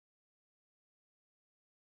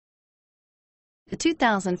The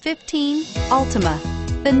 2015 Altima.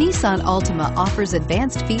 The Nissan Altima offers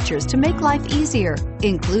advanced features to make life easier,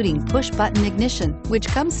 including push-button ignition, which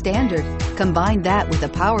comes standard. Combine that with a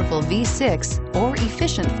powerful V6 or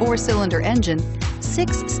efficient 4-cylinder engine,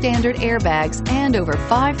 6 standard airbags, and over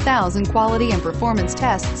 5,000 quality and performance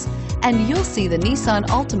tests, and you'll see the Nissan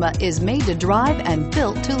Altima is made to drive and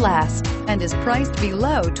built to last, and is priced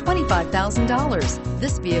below $25,000.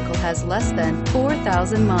 This vehicle has less than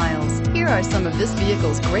 4,000 miles. Here are some of this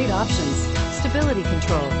vehicle's great options: stability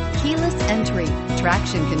control, keyless entry,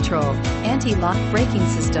 traction control, anti-lock braking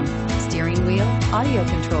system, steering wheel audio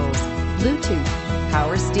controls, Bluetooth,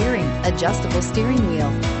 power steering, adjustable steering wheel,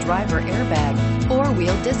 driver airbag,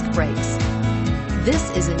 4-wheel disc brakes.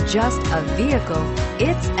 This isn't just a vehicle,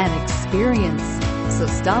 it's an experience. So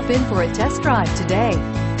stop in for a test drive today.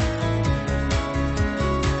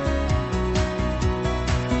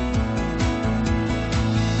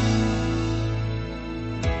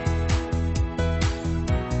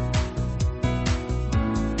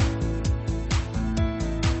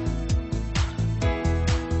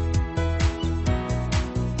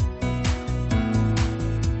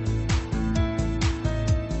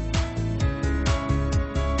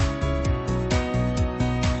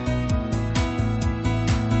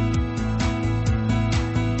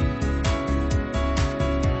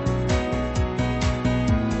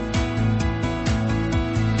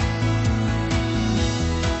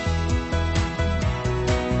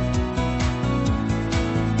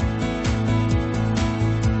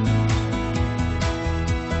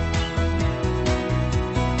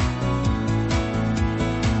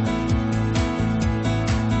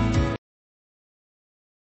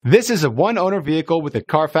 This is a one-owner vehicle with a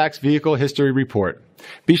Carfax Vehicle History Report.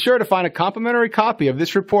 Be sure to find a complimentary copy of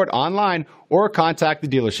this report online or contact the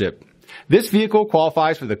dealership. This vehicle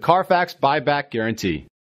qualifies for the Carfax Buyback Guarantee.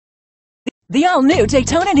 The all-new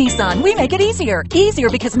Daytona Nissan. We make it easier. Easier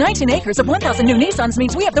because 19 acres of 1,000 new Nissans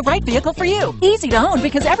means we have the right vehicle for you. Easy to own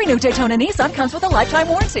because every new Daytona Nissan comes with a lifetime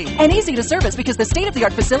warranty. And easy to service because the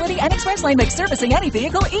state-of-the-art facility and express lane makes servicing any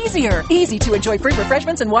vehicle easier. Easy to enjoy free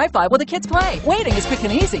refreshments and Wi-Fi while the kids play. Waiting is quick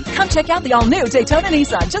and easy. Come check out the all-new Daytona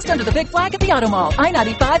Nissan just under the big flag at the Auto Mall.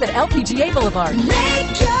 I-95 at LPGA Boulevard.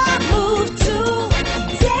 Make your move to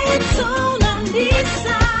Daytona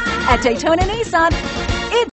Nissan. At Daytona Nissan.